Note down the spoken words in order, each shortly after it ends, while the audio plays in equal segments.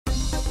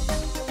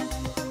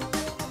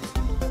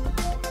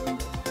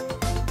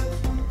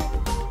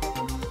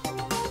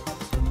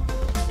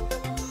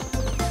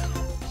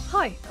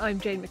Hi, I'm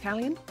Jane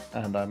McCallion.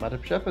 And I'm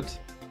Adam Shepherd.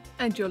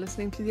 And you're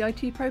listening to the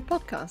IT Pro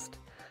podcast.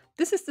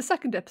 This is the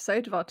second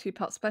episode of our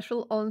two-part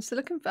special on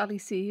Silicon Valley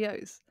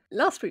CEOs.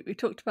 Last week we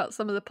talked about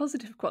some of the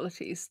positive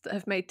qualities that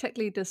have made tech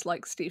leaders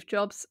like Steve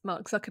Jobs,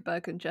 Mark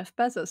Zuckerberg and Jeff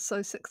Bezos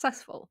so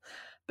successful.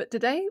 But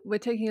today we're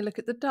taking a look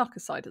at the darker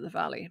side of the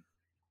valley.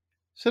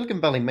 Silicon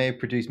Valley may have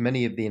produced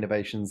many of the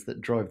innovations that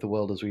drive the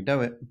world as we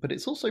know it, but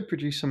it's also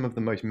produced some of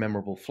the most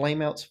memorable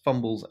flameouts,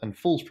 fumbles, and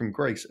falls from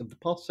grace of the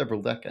past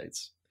several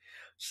decades.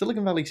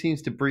 Silicon Valley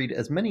seems to breed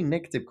as many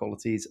negative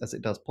qualities as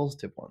it does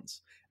positive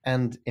ones,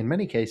 and in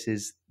many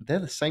cases, they're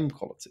the same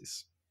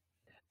qualities.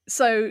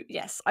 So,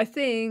 yes, I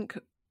think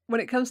when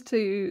it comes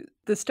to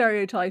the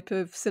stereotype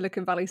of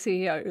Silicon Valley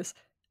CEOs,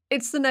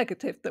 it's the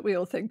negative that we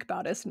all think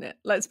about, isn't it?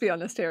 Let's be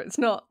honest here. It's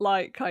not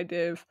like kind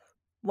of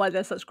why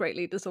they're such great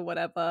leaders or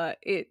whatever.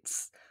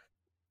 It's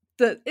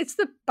the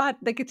bad,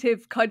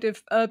 negative kind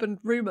of urban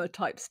rumor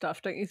type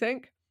stuff, don't you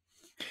think?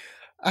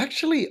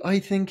 Actually, I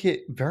think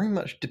it very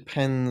much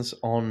depends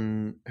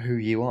on who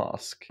you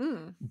ask,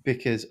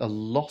 because a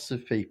lot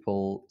of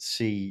people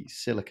see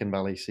Silicon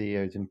Valley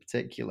CEOs in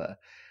particular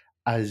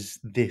as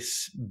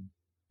this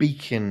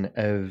beacon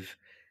of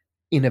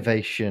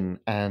innovation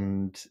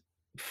and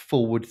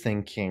forward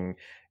thinking.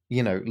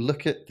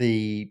 Look at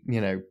the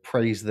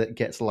praise that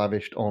gets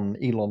lavished on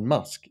Elon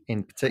Musk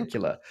in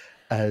particular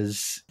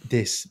as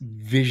this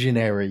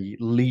visionary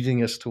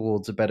leading us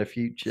towards a better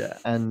future.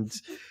 And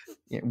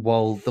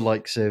while the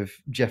likes of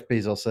Jeff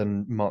Bezos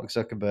and Mark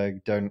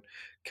Zuckerberg don't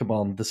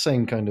command the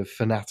same kind of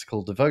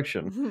fanatical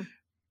devotion,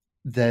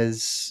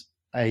 there's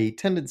a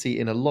tendency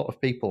in a lot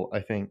of people, I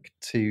think,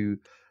 to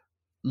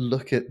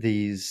look at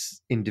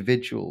these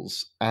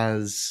individuals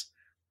as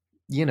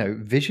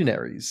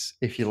visionaries,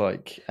 if you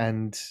like,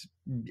 and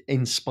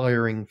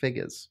inspiring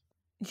figures.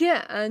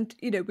 Yeah, and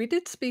we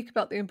did speak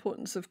about the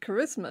importance of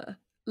charisma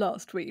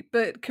last week,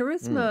 but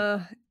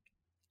charisma,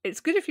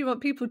 it's good if you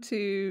want people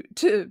to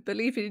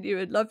believe in you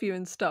and love you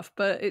and stuff,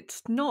 but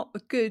it's not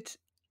good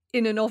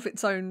in and of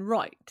its own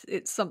right.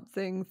 It's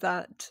something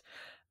that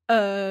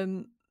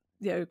kind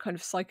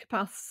of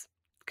psychopaths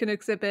can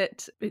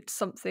exhibit. It's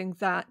something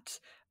that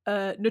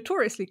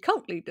notoriously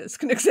cult leaders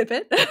can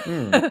exhibit.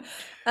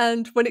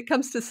 And when it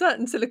comes to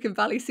certain Silicon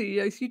Valley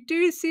CEOs, you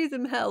do see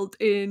them held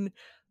in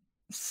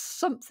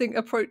something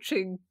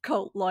approaching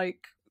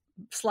cult-like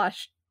 /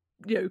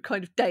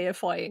 kind of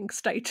deifying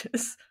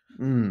status.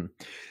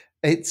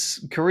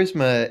 Its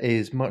charisma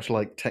is much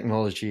like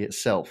technology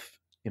itself.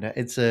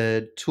 It's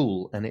a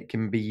tool and it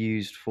can be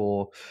used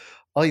for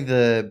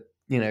either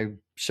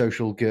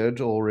social good,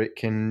 or it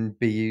can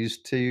be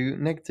used to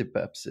negative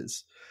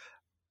purposes.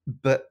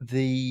 But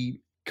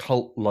the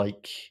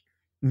cult-like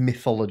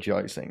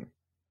mythologizing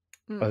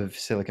of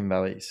Silicon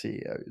Valley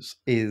CEOs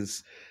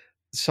is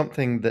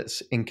something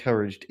that's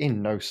encouraged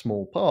in no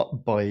small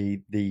part by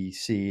the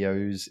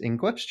CEOs in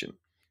question.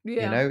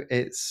 Yeah.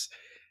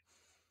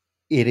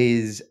 It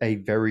is a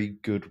very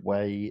good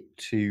way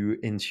to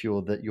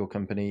ensure that your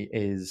company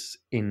is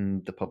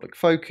in the public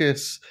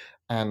focus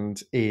and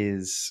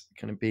is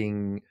kind of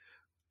being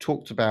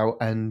talked about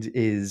and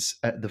is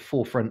at the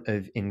forefront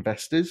of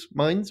investors'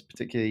 minds,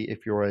 particularly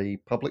if you're a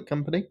public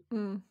company.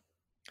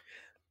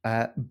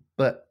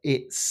 But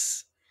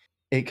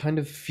it kind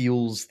of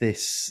fuels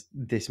this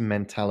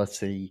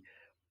mentality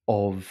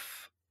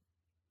of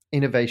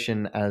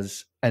innovation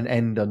as an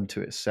end unto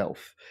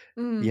itself.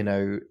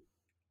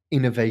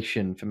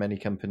 Innovation for many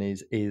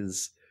companies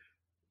is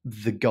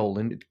the goal,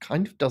 and it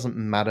kind of doesn't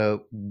matter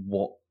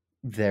what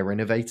they're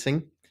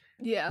innovating.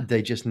 Yeah.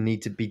 They just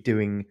need to be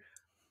doing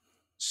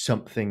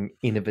something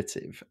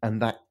innovative,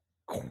 and that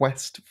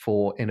quest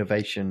for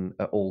innovation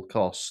at all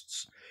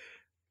costs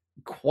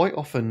quite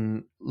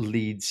often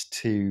leads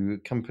to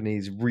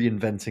companies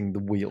reinventing the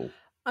wheel.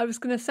 I was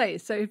going to say,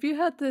 so have you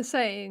heard the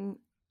saying,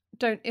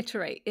 don't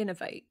iterate,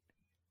 innovate?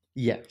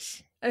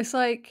 Yes. It's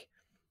like,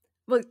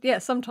 well, yeah,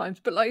 sometimes,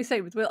 but like you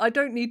say, I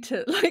don't need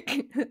to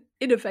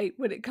innovate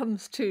when it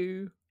comes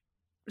to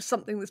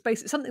something that's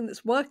basic, something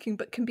that's working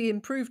but can be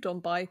improved on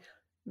by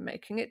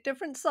making it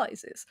different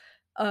sizes,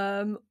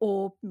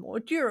 or more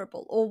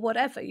durable, or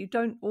whatever. You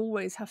don't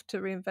always have to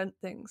reinvent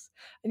things.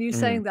 And you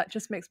saying that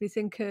just makes me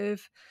think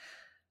of,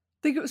 I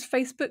think it was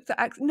Facebook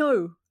that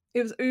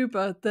it was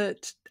Uber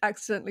that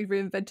accidentally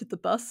reinvented the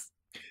bus.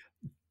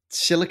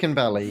 Silicon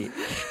Valley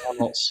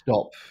cannot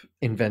stop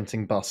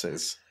inventing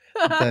buses.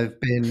 There have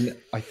been,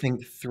 I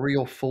think, 3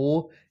 or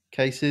 4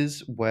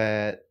 cases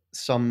where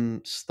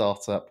some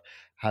startup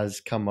has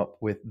come up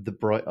with the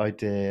bright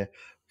idea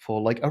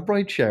for like a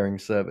ride-sharing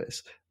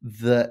service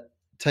that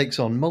takes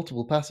on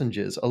multiple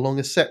passengers along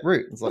a set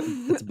route. It's like,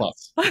 it's a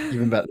bus.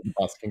 Even better than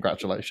a bus.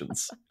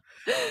 Congratulations.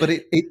 But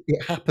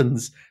it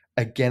happens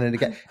again and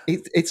again.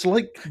 It's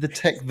like the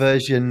tech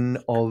version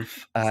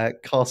of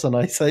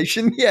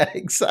carcinization. Yeah,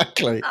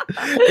 exactly.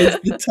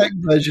 It's the tech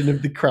version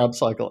of the crab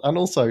cycle. And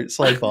also,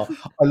 sidebar,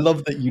 I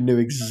love that you knew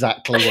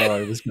exactly where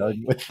I was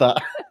going with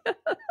that.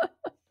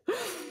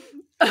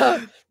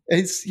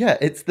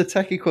 It's the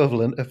tech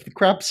equivalent of the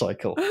crab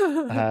cycle,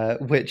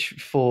 which,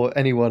 for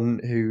anyone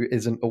who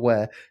isn't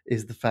aware,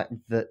 is the fact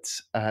that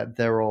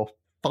there are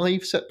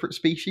 5 separate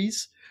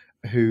species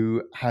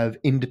who have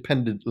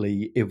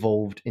independently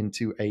evolved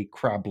into a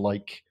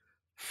crab-like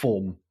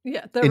form,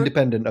 Yeah, there are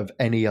independent of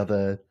any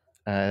other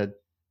uh,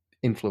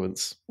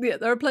 influence. yeah,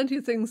 there are plenty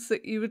of things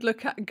that you would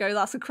look at and go,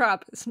 "That's a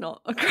crab." It's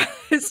not a crab.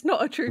 It's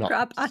not a true Not,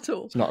 crab at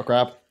all. it's not a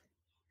crab.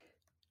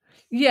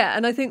 Yeah,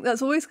 and I think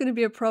that's always gonna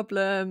be a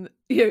problem,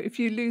 if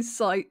you lose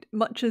sight,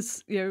 much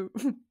as,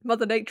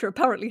 Mother Nature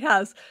apparently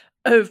has,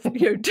 of,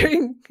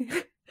 doing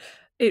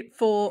it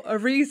for a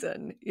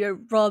reason,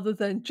 rather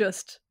than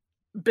just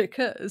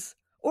because.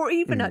 Or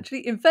even Mm.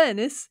 actually, in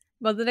fairness,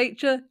 Mother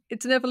Nature,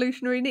 it's an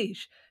evolutionary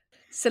niche.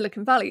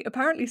 Silicon Valley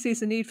apparently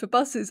sees a need for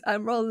buses,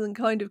 and rather than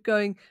kind of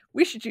going,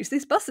 "We should use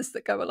these buses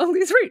that go along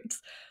these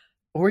routes."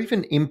 Or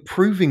even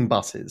improving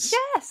buses.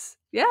 Yes,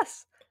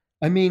 yes.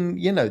 I mean,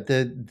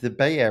 the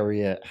Bay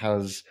Area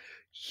has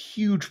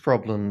huge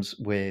problems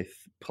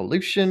with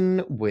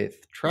pollution,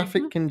 with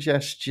traffic Mhm,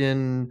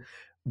 congestion,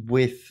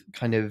 with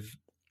kind of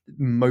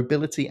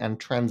mobility and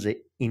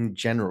transit in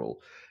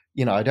general.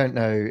 I don't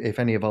know if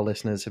any of our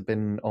listeners have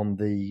been on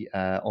the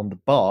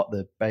BART,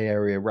 the Bay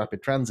Area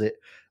Rapid Transit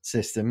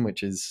System,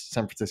 which is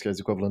San Francisco's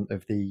equivalent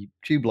of the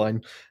tube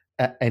line,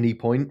 at any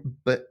point,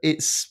 but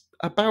it's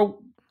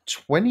about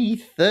 20,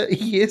 30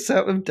 years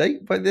out of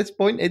date by this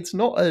point. It's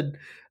not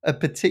a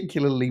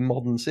particularly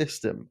modern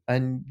system,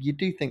 and you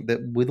do think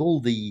that with all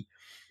the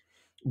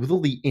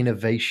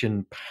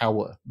innovation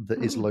power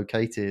that is mhm.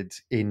 located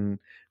in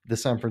the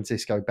San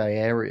Francisco Bay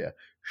Area,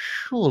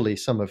 surely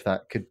some of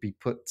that could be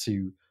put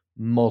to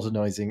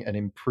modernizing and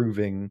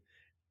improving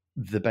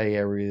the Bay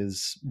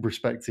Area's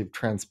respective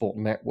transport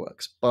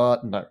networks.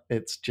 But no,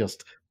 it's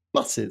just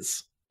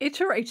buses.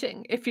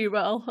 Iterating, if you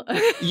will.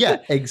 Yeah,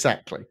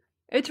 exactly.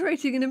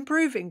 Iterating and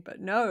improving, but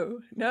no,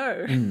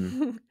 no.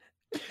 Mm.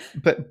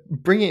 But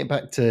bringing it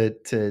back to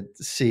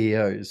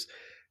CEOs,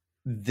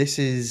 this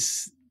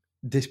is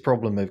this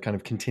problem of kind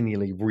of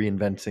continually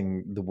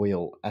reinventing the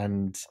wheel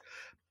and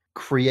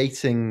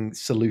creating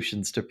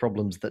solutions to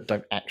problems that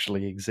don't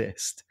actually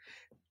exist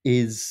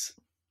is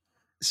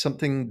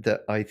something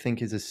that I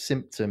think is a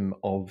symptom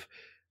of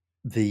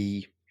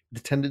the the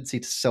tendency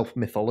to self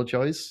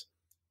mythologize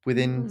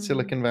within Mm,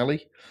 Silicon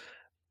Valley.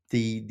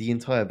 The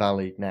entire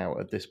valley now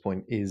at this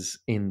point is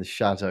in the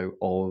shadow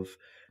of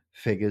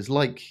figures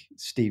like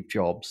Steve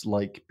Jobs,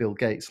 like Bill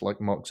Gates,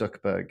 like Mark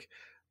Zuckerberg,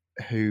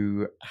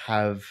 who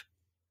have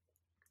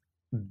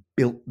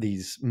built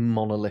these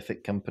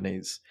monolithic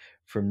companies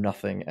from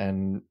nothing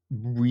and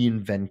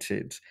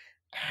reinvented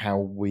how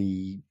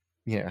we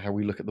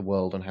look at the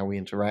world and how we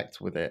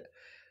interact with it.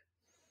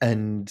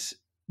 And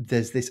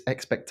there's this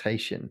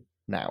expectation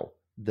now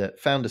that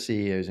founder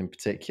CEOs in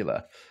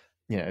particular,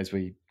 as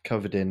we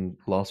covered in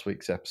last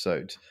week's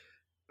episode,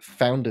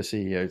 founder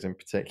CEOs in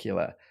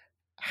particular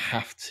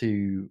have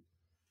to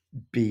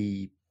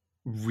be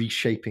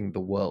reshaping the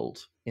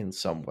world in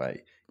some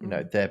way.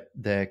 mm.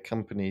 Their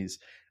companies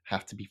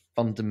have to be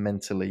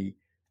fundamentally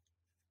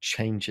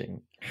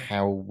changing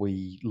how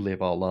we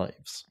live our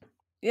lives.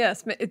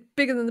 Yes, it's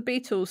bigger than the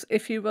Beatles,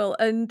 if you will,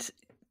 and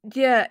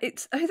yeah, I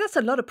think that's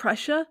a lot of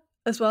pressure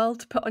as well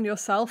to put on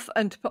yourself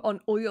and to put on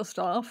all your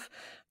staff,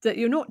 that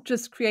you're not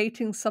just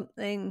creating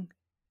something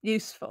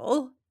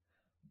useful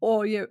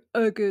or,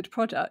 a good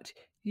product,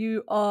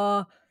 you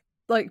are,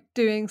 like,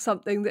 doing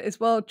something that is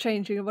world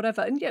changing or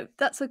whatever, and,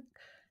 that's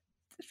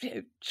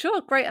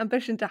sure, great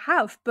ambition to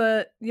have,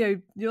 but,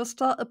 your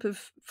startup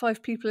of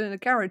 5 people in a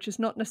garage is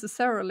not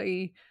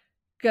necessarily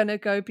gonna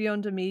go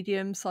beyond a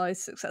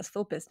medium-sized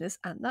successful business,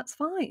 and that's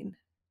fine.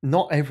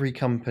 Not every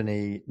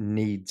company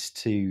needs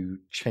to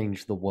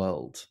change the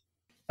world.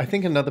 I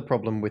think another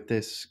problem with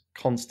this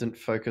constant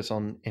focus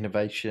on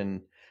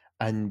innovation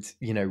and,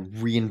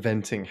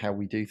 reinventing how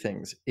we do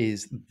things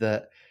is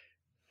that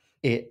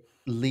it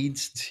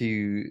leads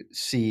to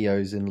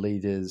CEOs and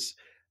leaders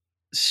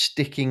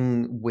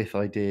sticking with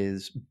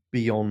ideas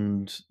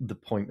beyond the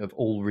point of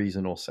all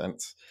reason or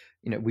sense.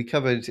 We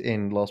covered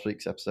in last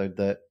week's episode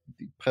that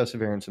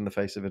perseverance in the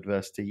face of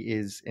adversity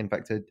is, in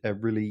fact, a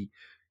really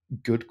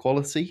good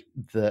quality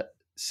that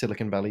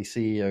Silicon Valley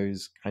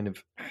CEOs kind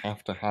of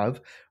have to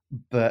have.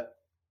 But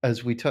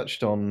as we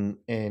touched on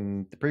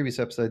in the previous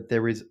episode,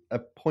 there is a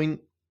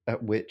point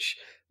at which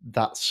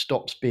that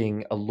stops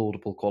being a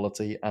laudable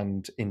quality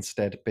and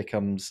instead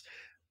becomes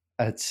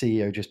a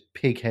CEO just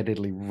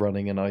pig-headedly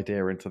running an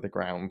idea into the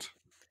ground.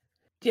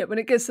 Yeah, when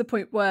it gets to the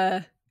point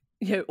where,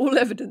 all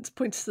evidence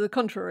points to the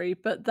contrary,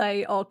 but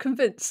they are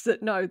convinced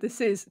that, "No,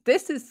 this is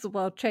the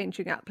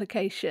world-changing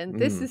application.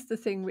 This Mm, is the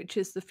thing which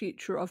is the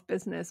future of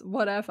business,"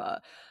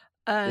 whatever,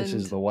 this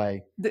is and the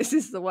way. this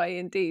is the way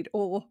indeed,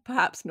 or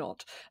perhaps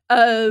not.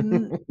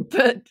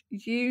 But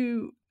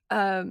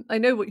I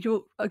know what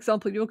your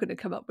example you're gonna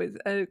come up with,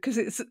 because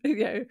it's,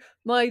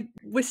 my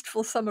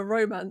wistful summer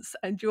romance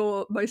and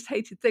your most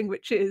hated thing,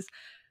 which is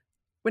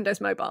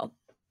Windows Mobile.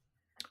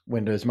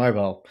 Windows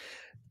Mobile.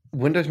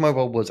 Windows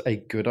Mobile was a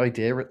good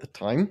idea at the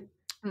time.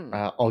 Mm.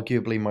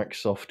 Arguably,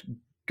 Microsoft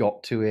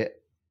got to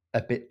it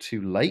a bit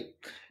too late.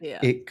 Yeah.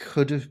 It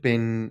could have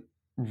been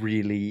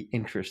really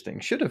interesting,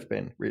 should have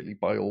been really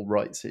by all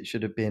rights. It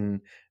should have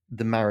been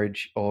the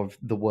marriage of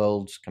the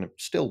world's kind of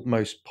still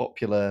most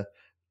popular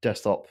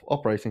desktop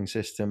operating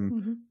system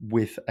Mhm.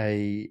 with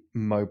a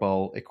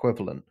mobile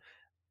equivalent,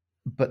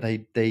 but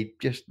they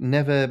just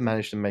never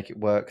managed to make it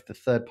work. The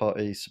third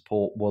party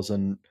support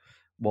wasn't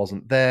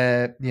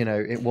there.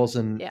 It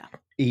wasn't Yeah.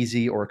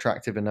 easy or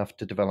attractive enough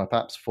to develop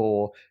apps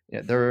for.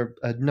 There are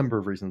a number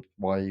of reasons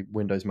why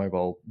Windows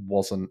Mobile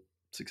wasn't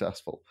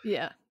successful.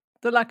 Yeah.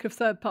 The lack of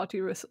third-party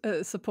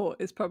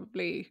support is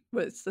probably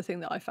was the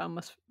thing that I found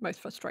most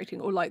frustrating,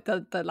 or like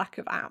the lack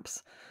of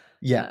apps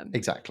Yeah, um,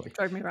 exactly.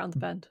 drove me around the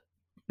bend.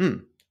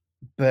 Mm.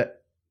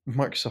 But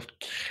Microsoft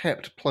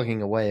kept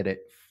plugging away at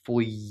it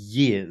for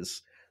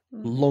years,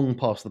 Mm. long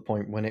past the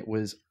point when it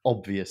was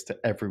obvious to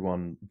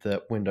everyone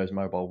that Windows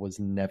Mobile was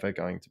never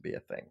going to be a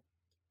thing,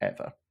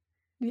 ever.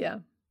 Yeah.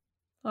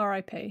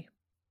 R.I.P.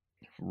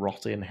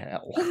 Rot in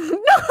hell.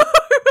 No!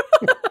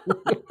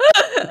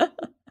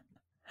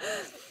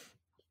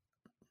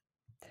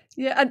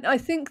 Yeah, and I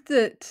think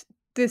that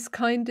this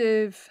kind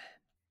of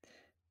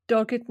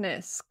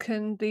doggedness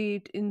can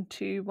lead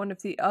into one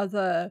of the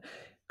other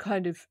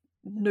kind of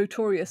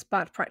notorious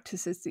bad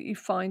practices that you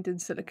find in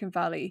Silicon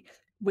Valley,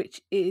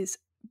 which is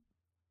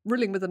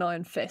ruling with an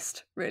iron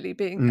fist, really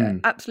being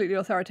Mm, absolutely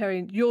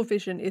authoritarian. Your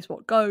vision is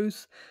what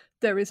goes.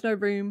 There is no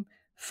room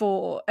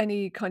for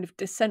any kind of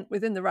dissent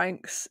within the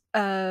ranks,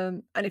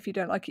 and if you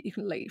don't like it, you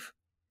can leave.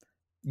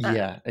 Uh,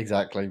 yeah,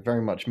 exactly.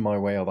 Very much my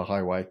way or the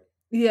highway.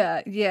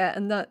 yeah, yeah,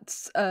 and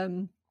that's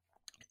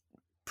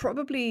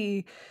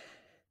probably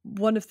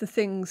one of the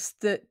things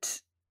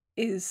that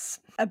is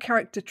a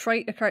character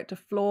trait, a character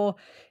flaw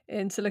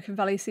in Silicon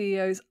Valley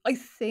CEOs. I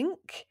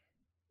think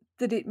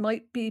that it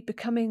might be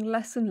becoming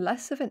less and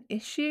less of an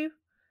issue.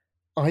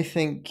 I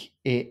think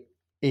it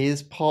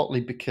is partly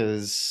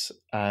because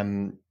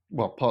in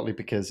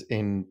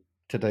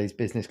today's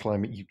business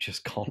climate, you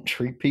just can't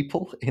treat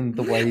people in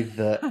the way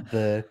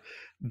that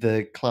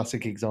the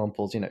classic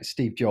examples.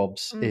 Steve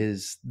Jobs Mm,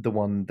 is the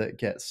one that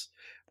gets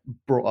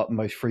brought up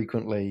most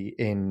frequently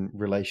in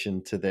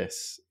relation to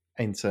this,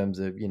 in terms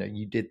of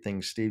you did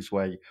things Steve's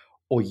way,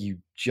 or you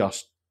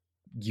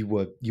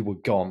were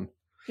gone.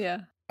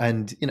 yeah.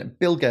 And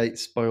Bill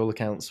Gates, by all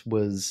accounts,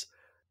 was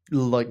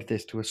like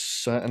this to a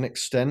certain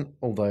extent,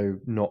 although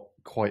not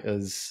quite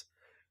as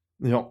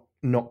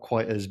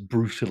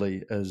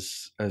brutally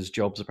as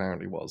Jobs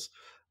apparently was.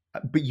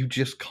 But you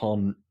just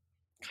can't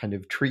kind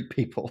of treat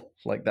people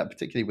like that,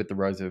 particularly with the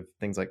rise of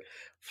things like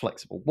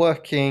flexible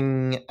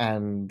working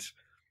and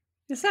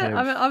Is kind that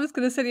I of mean, I was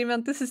gonna say to you,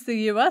 man, this is the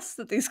US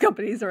that these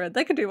companies are in.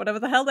 They can do whatever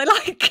the hell they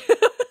like.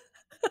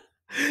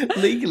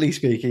 legally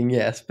speaking,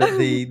 yes, but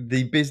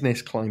the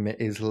business climate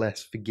is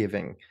less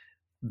forgiving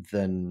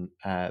than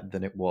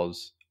it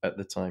was at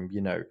the time.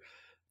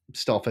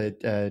 Staff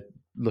are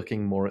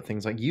looking more at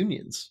things like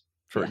unions,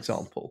 for Yes.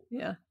 example.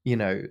 Yeah.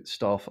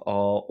 Staff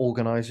are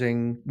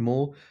organizing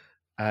more.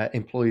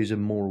 Employees are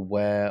more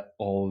aware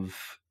of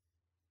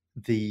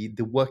the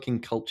working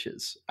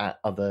cultures at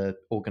other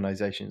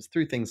organizations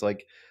through things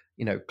like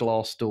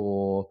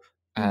Glassdoor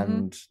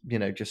Mhm.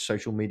 and just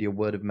social media,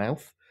 word of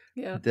mouth.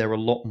 Yeah. They're a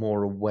lot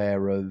more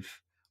aware of,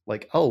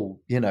 like,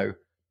 oh,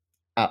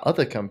 at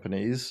other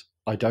companies,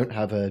 I don't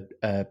have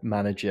a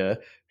manager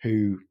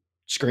who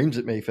screams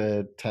at me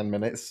for 10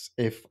 minutes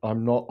if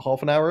I'm not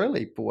half an hour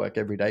early for work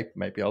every day.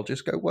 Maybe I'll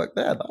just go work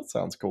there. That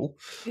sounds cool.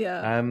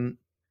 Yeah. Um,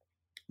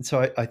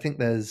 so I think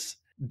there's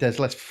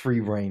less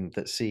free reign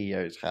that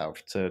CEOs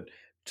have to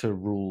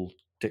rule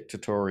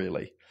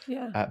dictatorially.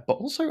 Yeah. But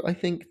also, I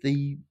think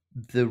the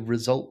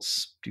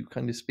results do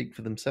kind of speak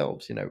for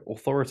themselves.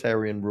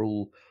 Authoritarian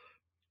rule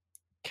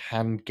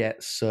can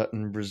get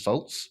certain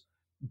results,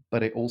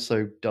 but it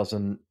also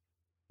doesn't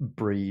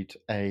breed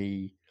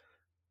a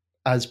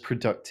as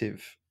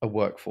productive a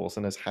workforce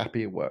and as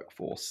happy a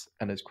workforce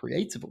and as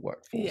creative a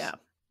workforce Yeah.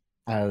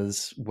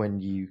 as when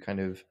you kind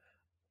of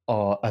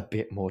are a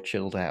bit more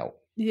chilled out.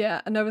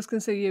 Yeah, and I was gonna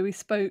say, yeah, we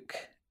spoke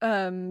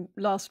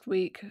last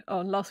week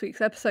on last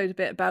week's episode a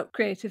bit about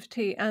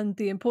creativity and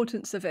the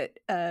importance of it,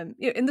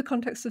 in the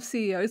context of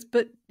CEOs.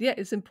 But yeah,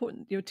 it's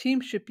important. Your team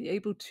should be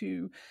able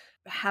to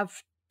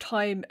have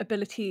time,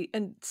 ability,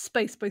 and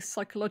space, both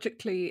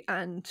psychologically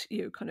and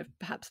kind of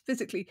perhaps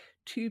physically,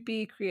 to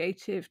be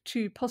creative,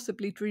 to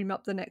possibly dream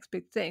up the next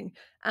big thing,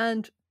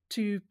 and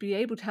to be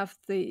able to have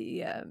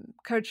the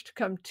courage to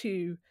come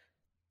to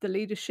the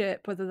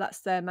leadership, whether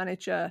that's their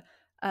manager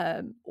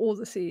or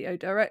the CEO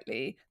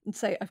directly, and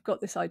say, I've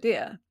got this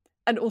idea.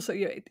 And also,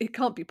 it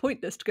can't be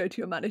pointless to go to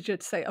your manager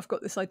to say, I've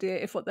got this idea,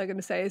 if what they're going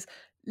to say is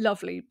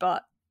lovely,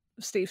 but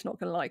Steve's not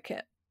going to like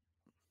it.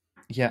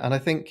 Yeah, and I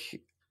think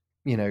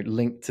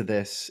linked to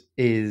this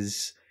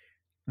is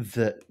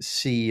that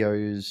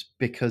CEOs,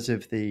 because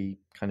of the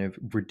kind of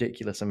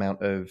ridiculous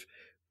amount of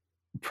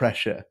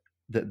pressure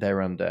that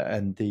they're under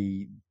and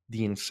the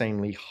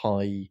insanely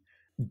high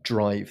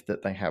drive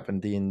that they have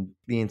and the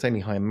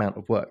insanely high amount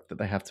of work that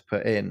they have to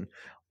put in,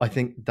 I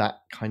think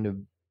that kind of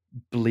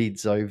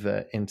bleeds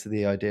over into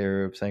the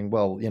idea of saying,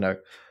 well,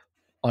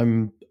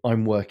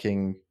 I'm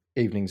working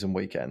evenings and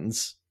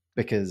weekends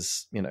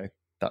because,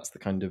 that's the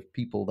kind of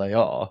people they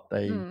are.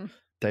 Mm.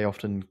 They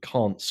often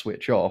can't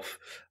switch off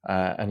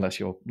unless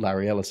you're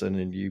Larry Ellison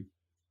and you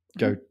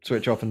go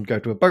switch off and go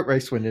to a boat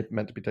race when you're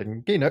meant to be taking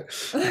a keynote.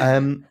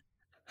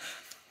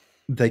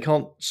 They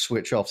can't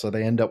switch off, so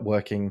they end up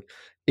working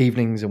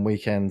evenings and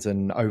weekends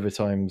and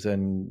overtimes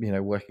and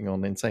working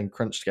on insane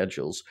crunch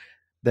schedules.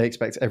 They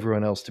expect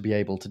everyone else to be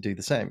able to do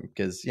the same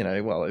because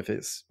well,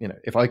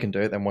 if I can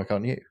do it, then why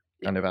can't you?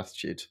 Kind of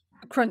attitude.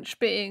 Crunch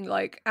being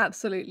like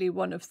absolutely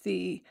one of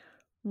the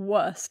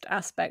worst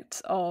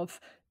aspects of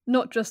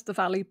not just the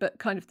valley but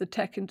kind of the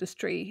tech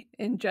industry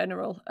in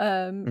general.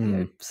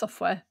 Mm,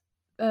 Software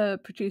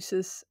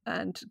producers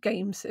and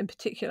games in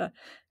particular.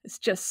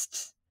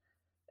 It's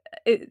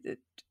it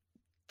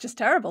just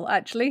terrible,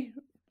 actually.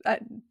 Uh,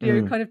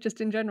 mm. kind of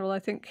just in general, I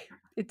think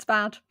it's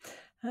bad.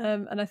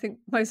 And I think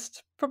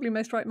probably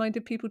most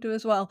right-minded people do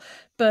as well.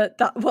 But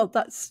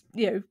that's,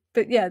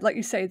 but yeah, like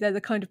you say, they're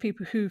the kind of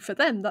people who, for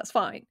them, that's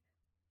fine.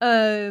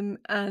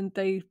 And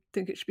they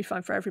think it should be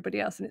fine for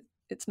everybody else, and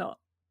it's not.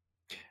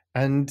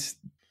 And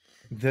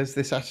there's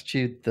this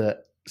attitude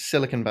that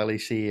Silicon Valley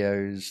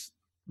CEOs,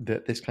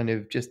 that this kind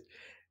of just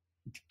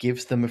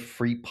gives them a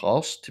free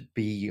pass to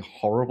be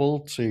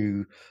horrible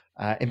to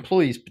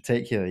employees,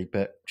 particularly,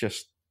 but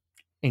just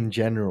in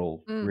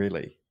general, Mm.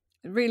 really.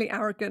 Really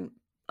arrogant,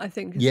 I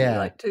think, is it Yeah.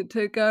 like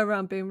to go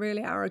around being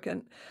really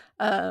arrogant,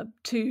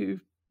 to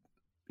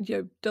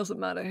doesn't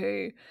matter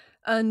who.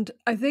 And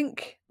I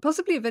think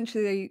possibly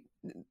eventually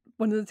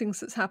one of the things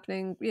that's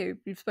happening,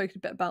 you've spoken a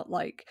bit about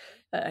like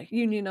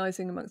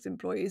unionizing amongst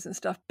employees and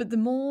stuff, but the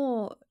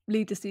more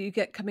leaders that you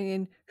get coming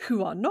in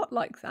who are not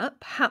like that,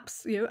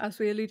 perhaps, as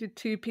we alluded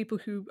to, people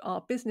who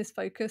are business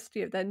focused,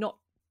 they're not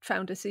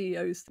founder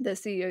CEOs, they're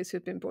CEOs who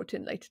have been brought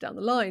in later down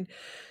the line.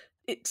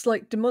 It's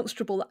like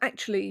demonstrable that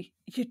actually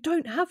you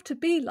don't have to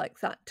be like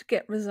that to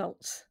get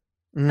results.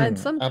 And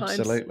sometimes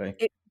Absolutely.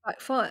 it can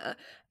backfire.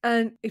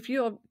 And if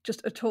you're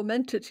just a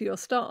tormentor to your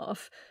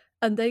staff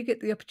and they get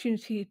the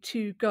opportunity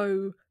to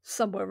go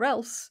somewhere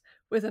else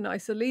with a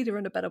nicer leader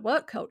and a better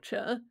work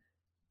culture,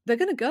 they're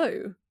going to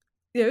go,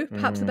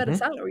 perhaps a better Hmm.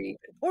 salary,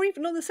 even, or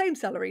even on the same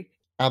salary.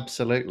 You're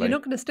Absolutely.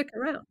 not going to stick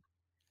around.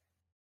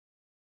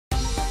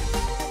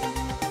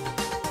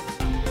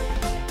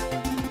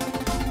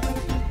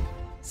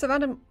 So,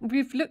 Adam,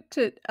 we've looked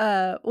at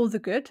all the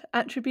good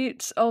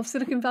attributes of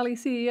Silicon Valley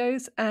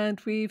CEOs, and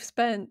we've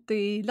spent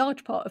the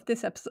large part of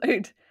this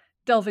episode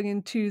delving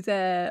into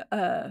the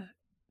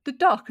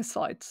darker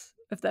sides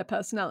of their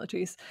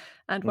personalities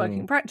and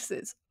working Mm.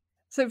 practices.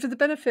 So, for the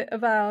benefit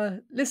of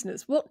our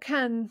listeners, what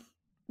can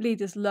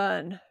leaders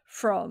learn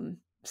from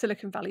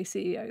Silicon Valley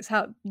CEOs?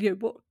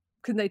 What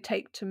can they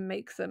take to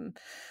make them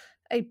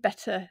a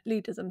better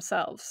leader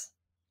themselves?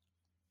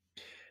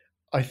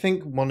 I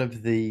think one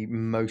of the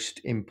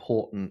most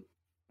important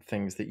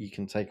things that you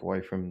can take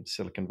away from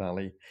Silicon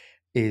Valley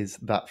is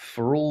that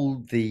for all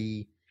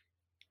the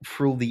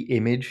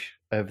image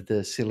of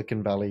the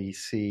Silicon Valley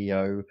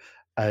CEO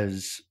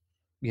as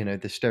the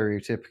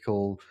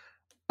stereotypical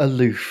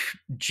aloof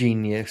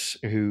genius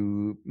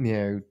who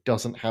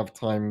doesn't have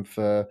time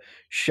for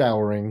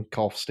showering,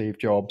 cough Steve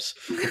Jobs,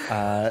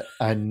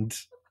 and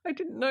I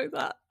didn't know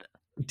that.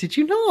 did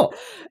you not?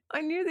 I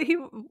knew that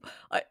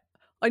I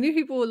I knew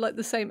he wore, like,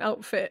 the same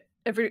outfit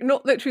every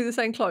not literally the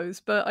same clothes,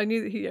 but I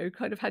knew that he,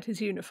 kind of had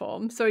his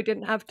uniform, so he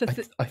didn't have to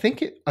I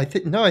think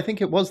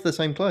it was the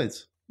same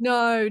clothes.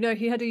 No, no,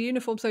 he had a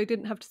uniform, so he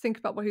didn't have to think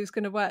about what he was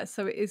gonna wear,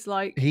 so it is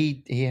like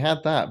He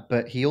had that,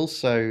 but he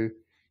was a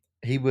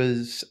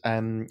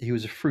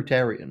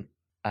fruitarian,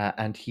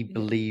 and he yeah.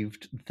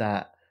 believed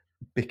that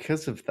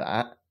because of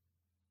that,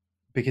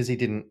 because he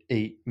didn't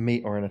eat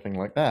meat or anything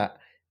like that,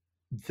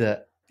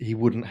 that he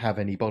wouldn't have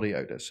any body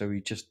odor, so he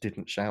just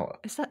didn't shower.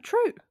 Is that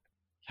true?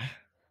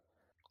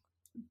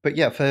 But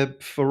yeah,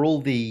 for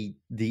all the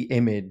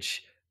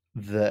image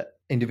that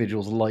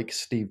individuals like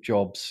Steve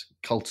Jobs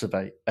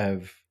cultivate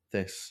of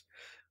this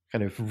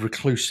kind of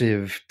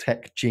reclusive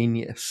tech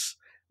genius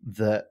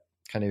that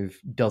kind of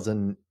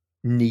doesn't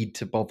need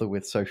to bother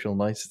with social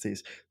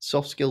niceties.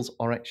 Soft skills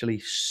are actually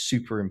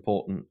super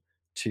important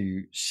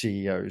to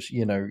CEOs.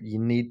 You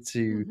need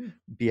to Mhm.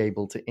 be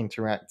able to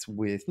interact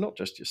with not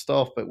just your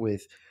staff, but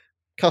with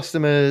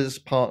customers,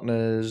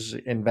 partners,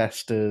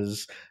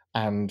 investors,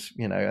 and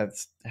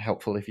it's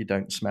helpful if you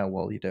don't smell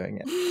while you're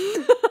doing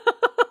it.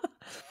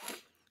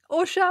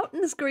 Or shout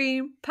and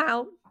scream,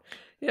 pout,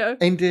 you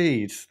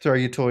Indeed, throw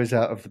your toys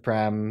out of the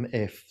pram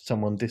if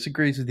someone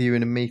disagrees with you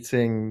in a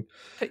meeting.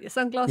 put your You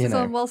sunglasses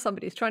know, on while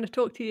somebody's trying to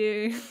talk to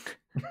you,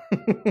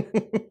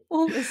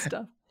 all this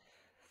stuff.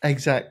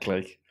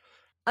 exactly.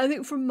 I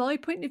think from my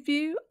point of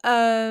view,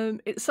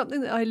 it's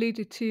something that I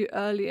alluded to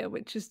earlier,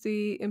 which is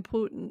the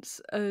importance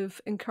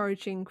of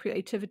encouraging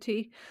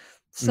creativity. Mm,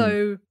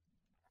 So,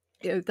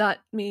 that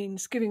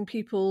means giving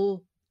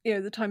people,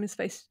 the time and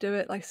space to do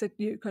it. Like I said,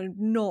 you kind of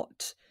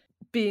not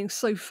being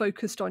so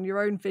focused on your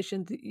own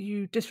vision that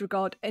you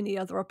disregard any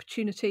other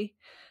opportunity.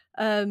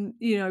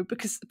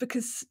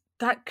 Because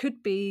that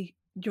could be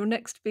your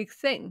next big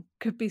thing,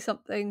 could be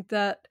something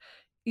that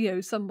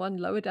someone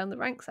lower down the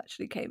ranks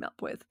actually came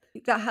up with.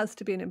 That has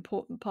to be an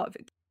important part of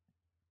it.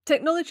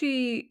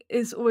 Technology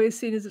is always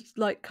seen as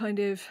like kind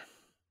of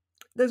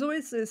there's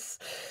always this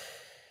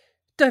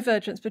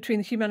divergence between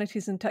the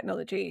humanities and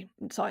technology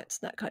and science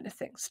and that kind of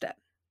thing, STEM.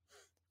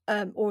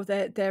 Or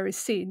there is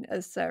seen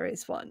as there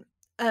is one.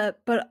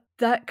 But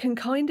that can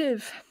kind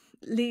of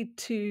lead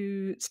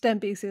to STEM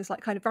being seen as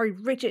like kind of very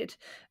rigid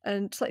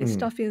and slightly Mm.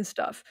 stuffy and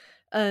stuff.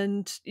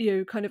 And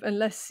kind of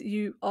unless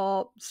you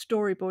are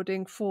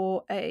storyboarding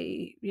for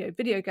a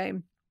video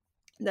game,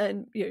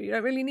 then you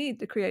don't really need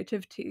the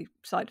creativity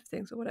side of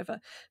things or whatever,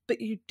 but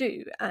you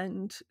do.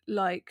 And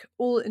like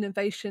all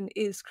innovation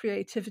is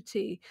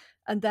creativity,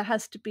 and there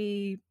has to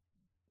be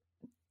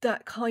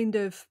that kind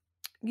of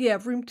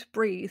room to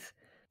breathe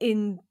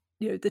in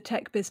the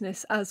tech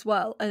business as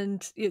well.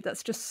 And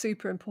that's just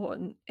super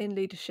important in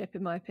leadership,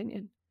 in my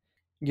opinion.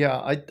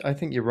 Yeah, I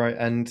think you're right.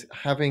 And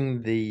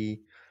having the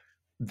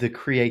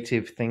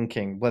creative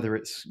thinking, whether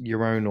it's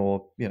your own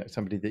or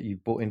somebody that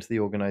you've brought into the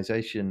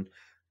organization,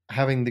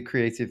 having the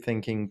creative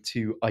thinking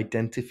to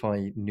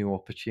identify new Hmm.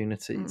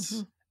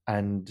 opportunities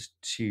and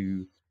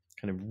to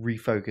kind of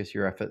refocus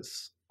your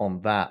efforts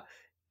on that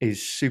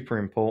is super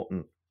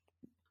important.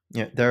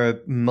 Yeah, there are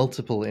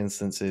multiple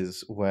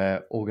instances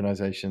where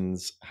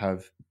organizations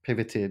have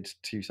pivoted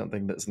to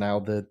something that's now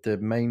the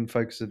main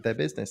focus of their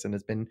business and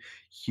has been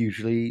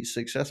hugely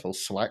successful.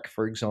 Slack,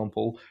 for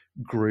example,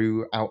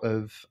 grew out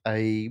of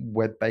a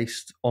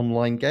web-based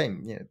online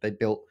game. They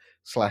built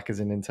Slack as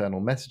an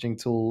internal messaging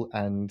tool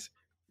and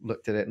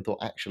looked at it and thought,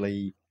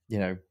 actually,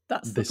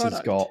 That's the this has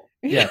product. got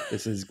yeah,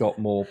 this has got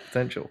more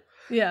potential.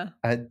 Yeah.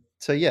 And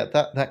so yeah,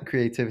 that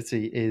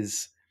creativity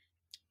is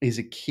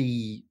a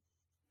key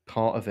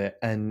part of it.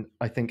 And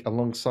I think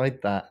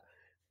alongside that,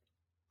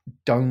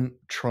 don't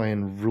try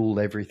and rule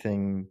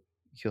everything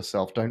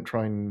yourself. Don't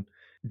try and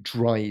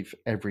drive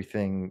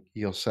everything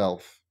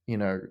yourself.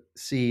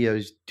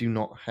 CEOs do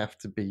not have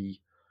to be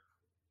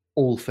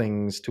all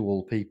things to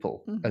all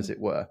people, Hmm. as it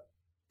were.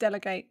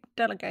 Delegate.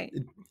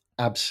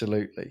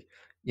 Absolutely.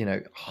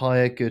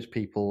 Hire good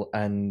people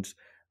and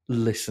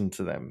listen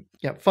to them.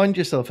 Yeah, find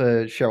yourself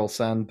a Sheryl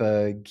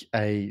Sandberg,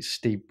 a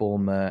Steve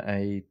Ballmer,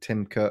 a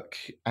Tim Cook,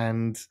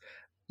 and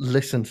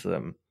listen to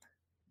them.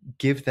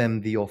 Give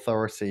them the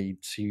authority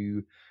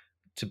to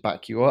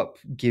back you up,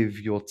 give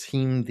your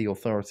team the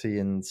authority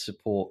and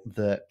support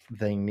that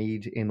they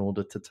need in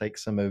order to take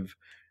some of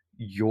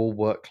your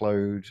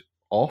workload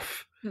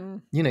off.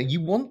 Mm.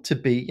 You want to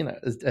be,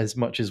 as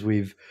much as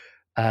we've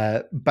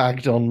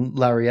bagged on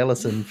Larry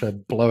Ellison for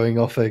blowing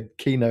off a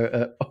keynote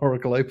at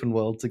Oracle Open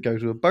World to go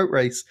to a boat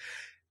race,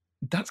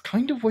 that's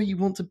kind of where you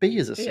want to be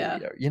as a Yeah.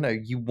 CEO.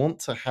 You want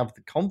to have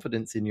the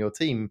confidence in your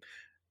team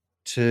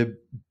to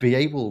be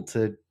able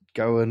to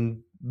go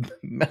and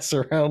mess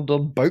around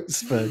on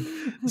boats for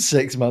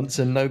 6 months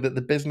and know that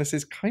the business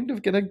is kind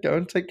of going to go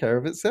and take care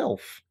of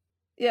itself.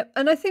 Yeah,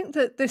 and I think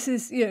that this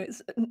is,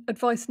 it's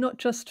advice not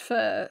just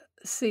for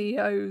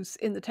CEOs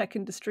in the tech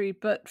industry,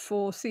 but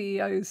for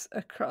CEOs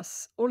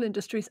across all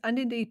industries, and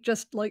indeed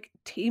just like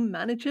team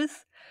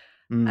managers.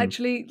 Mm,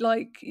 Actually,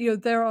 like,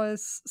 there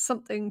is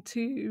something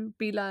to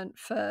be learned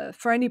for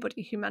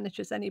anybody who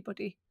manages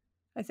anybody,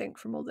 I think,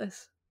 from all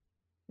this.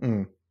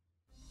 mm.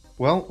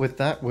 Well, with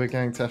that, we're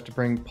going to have to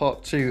bring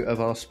part 2 of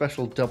our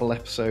special double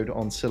episode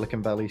on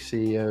Silicon Valley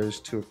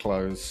CEOs to a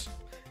close.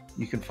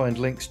 You can find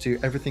links to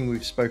everything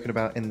we've spoken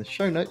about in the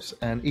show notes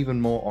and even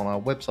more on our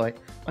website,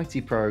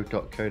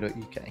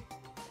 itpro.co.uk.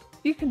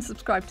 You can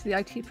subscribe to the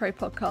IT Pro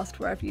podcast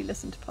wherever you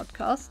listen to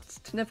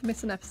podcasts to never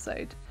miss an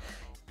episode.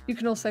 You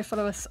can also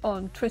follow us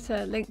on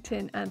Twitter,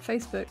 LinkedIn, and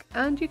Facebook,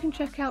 and you can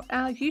check out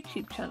our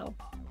YouTube channel.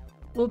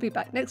 We'll be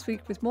back next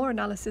week with more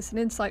analysis and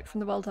insight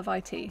from the world of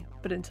IT.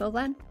 But until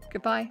then,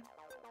 goodbye.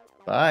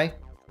 Bye.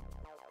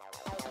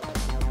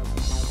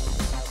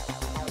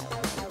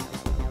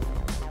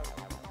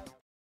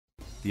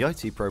 The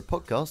IT Pro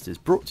podcast is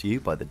brought to you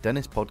by the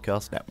Dennis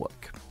Podcast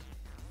Network.